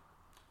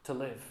to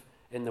live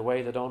in the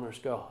way that honours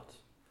God.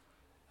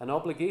 An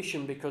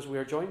obligation because we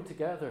are joined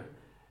together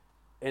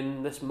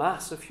in this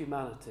mass of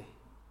humanity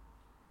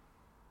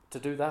to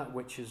do that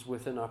which is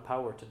within our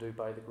power to do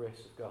by the grace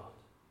of God.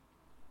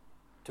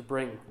 To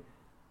bring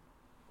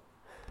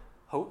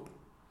hope,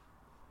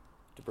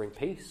 to bring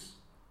peace,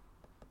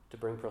 to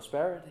bring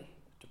prosperity,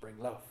 to bring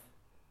love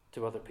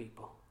to other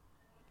people.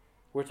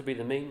 We're to be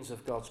the means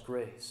of God's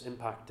grace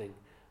impacting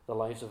the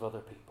lives of other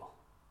people.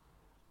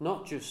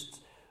 Not just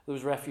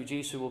those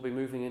refugees who will be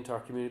moving into our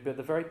community, but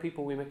the very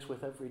people we mix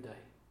with every day,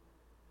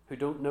 who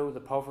don't know the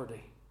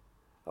poverty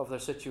of their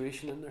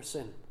situation and their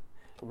sin.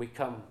 And we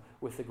come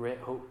with the great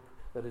hope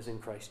that is in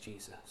Christ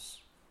Jesus.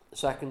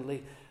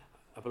 Secondly,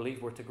 I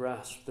believe we're to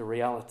grasp the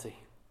reality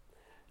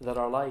that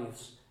our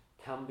lives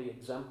can be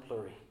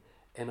exemplary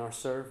in our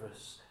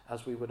service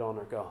as we would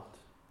honour God.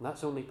 And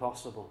that's only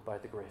possible by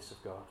the grace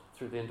of God,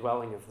 through the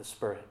indwelling of the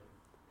Spirit.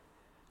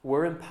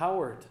 We're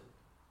empowered,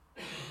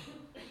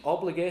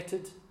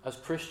 obligated as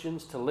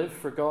Christians to live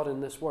for God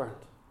in this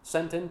world,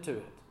 sent into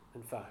it,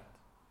 in fact.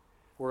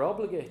 We're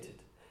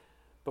obligated,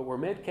 but we're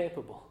made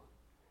capable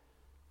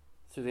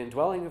through the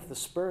indwelling of the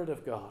Spirit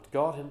of God,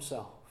 God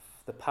himself,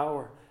 the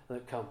power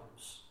that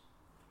comes.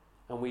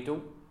 And we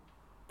don't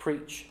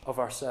preach of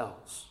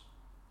ourselves.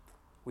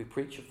 We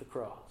preach of the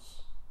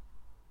cross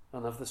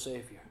and of the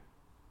Saviour,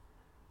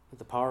 of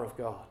the power of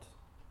God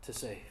to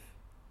save.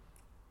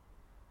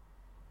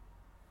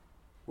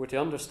 We're to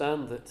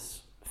understand that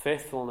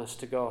faithfulness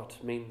to God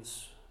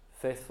means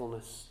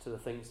faithfulness to the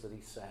things that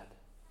he said.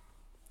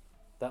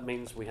 that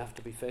means we have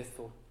to be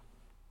faithful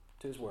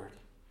to his word.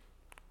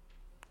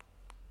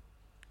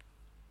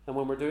 And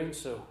when we're doing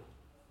so,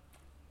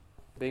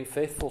 being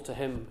faithful to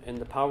him in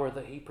the power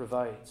that he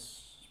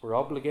provides, we're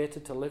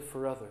obligated to live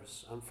for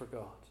others and for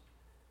God.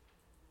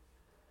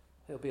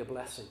 It'll be a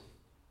blessing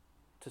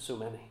to so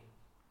many.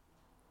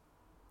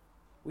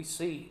 We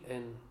see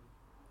in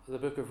the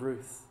book of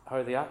Ruth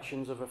how the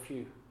actions of a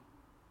few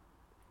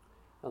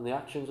and the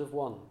actions of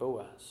one,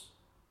 Boaz,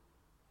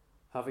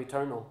 have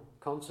eternal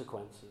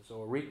consequences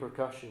or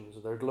repercussions.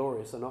 They're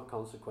glorious, they're not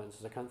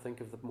consequences. I can't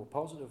think of the more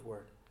positive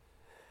word.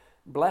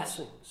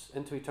 Blessings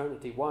into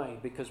eternity. Why?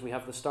 Because we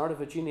have the start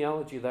of a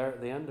genealogy there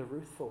at the end of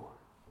Ruth 4.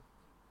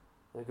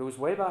 And it goes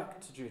way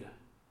back to Judah.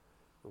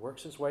 It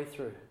works its way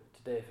through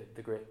to David,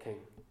 the great king,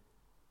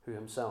 who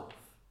himself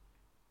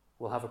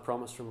will have a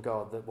promise from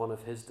God that one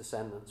of his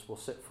descendants will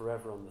sit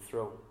forever on the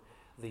throne,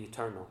 the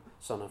eternal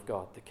Son of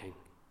God, the King.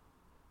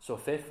 So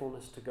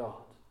faithfulness to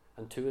God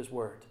and to his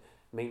word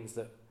means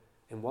that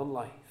in one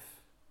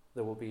life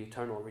there will be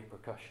eternal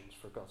repercussions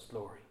for God's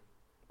glory.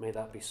 May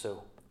that be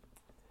so.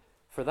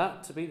 For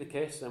that to be the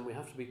case, then, we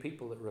have to be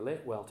people that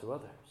relate well to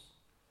others.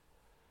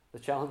 The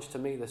challenge to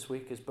me this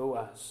week is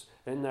Boaz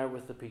in there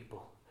with the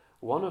people.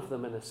 One of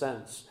them in a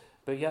sense,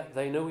 but yet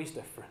they know he's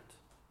different.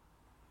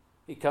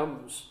 He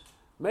comes,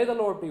 may the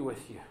Lord be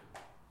with you.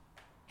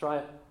 Try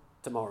it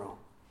tomorrow.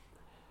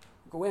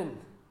 Go in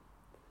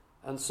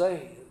and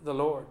say, the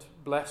Lord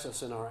bless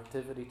us in our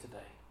activity today.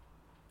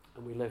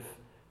 And we live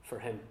for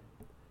him.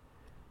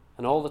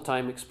 And all the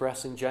time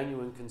expressing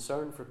genuine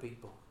concern for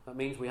people. That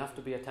means we have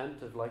to be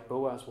attentive like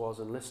Boaz was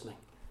in listening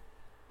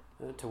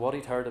to what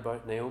he'd heard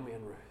about Naomi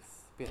and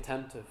Ruth. Be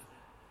attentive.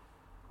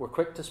 We're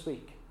quick to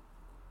speak.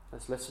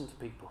 Let's listen to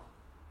people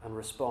and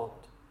respond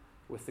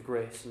with the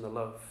grace and the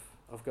love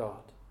of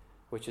God,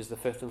 which is the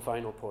fifth and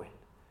final point,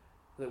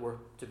 that we're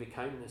to be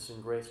kindness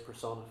and grace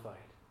personified.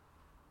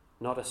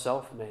 Not a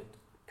self-made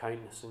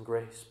kindness and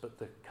grace, but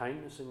the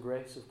kindness and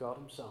grace of God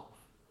himself.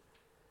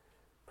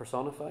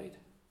 Personified,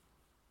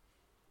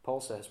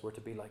 Paul says we're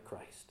to be like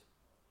Christ,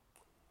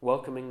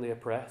 welcoming the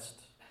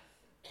oppressed,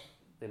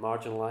 the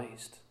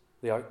marginalized,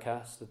 the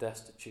outcast, the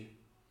destitute,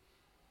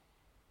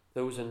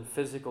 those in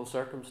physical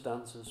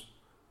circumstances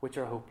which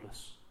are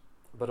hopeless,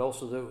 but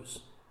also those,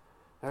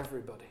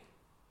 everybody,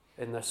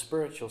 in their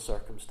spiritual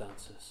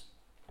circumstances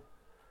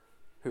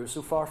who are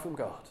so far from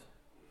God,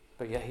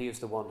 but yet he is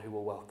the one who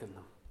will welcome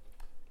them.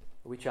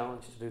 Are we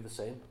challenged to do the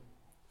same?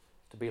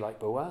 To be like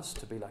Boaz,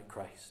 to be like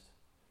Christ.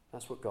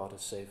 That's what God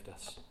has saved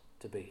us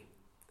to be.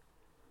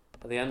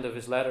 At the end of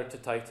his letter to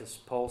Titus,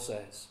 Paul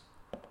says,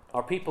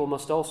 our people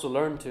must also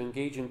learn to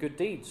engage in good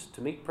deeds,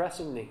 to meet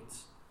pressing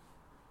needs,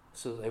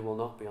 so that they will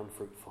not be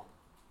unfruitful.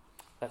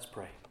 Let's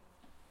pray.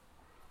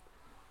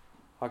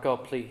 Our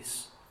God,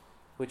 please,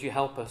 would you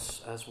help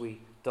us as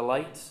we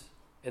delight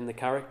in the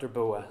character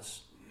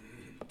Boaz,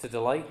 to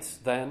delight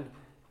then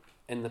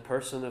in the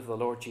person of the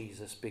Lord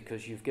Jesus,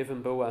 because you've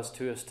given Boaz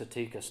to us to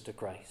take us to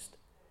Christ.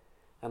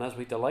 And as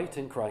we delight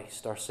in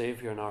Christ, our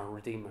Saviour and our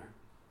Redeemer,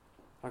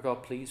 our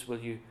God, please, will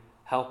you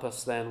help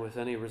us then with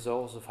any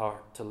resolves of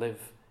heart to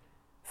live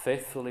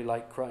faithfully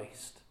like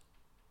Christ,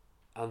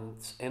 and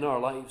in our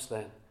lives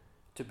then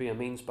to be a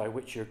means by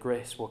which your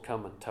grace will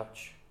come and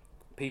touch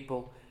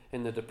people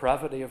in the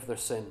depravity of their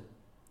sin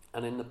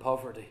and in the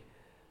poverty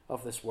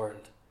of this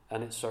world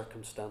and its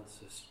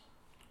circumstances.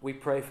 We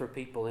pray for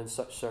people in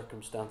such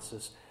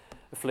circumstances,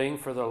 fleeing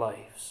for their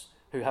lives,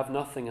 who have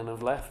nothing and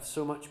have left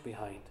so much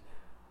behind.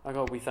 Our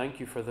God, we thank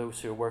you for those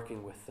who are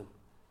working with them.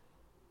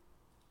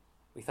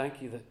 We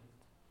thank you that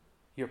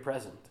you're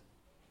present.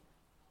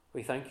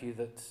 We thank you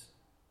that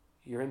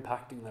you're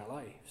impacting their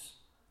lives.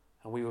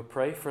 And we would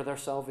pray for their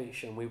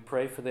salvation. We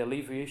pray for the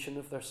alleviation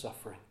of their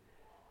suffering.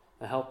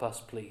 And help us,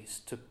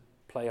 please, to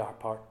play our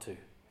part too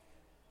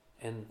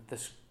in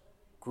this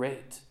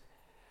great,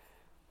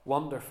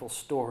 wonderful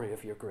story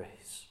of your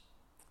grace.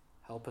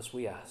 Help us,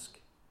 we ask,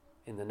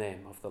 in the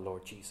name of the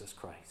Lord Jesus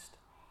Christ.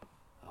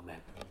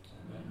 Amen.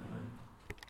 Amen.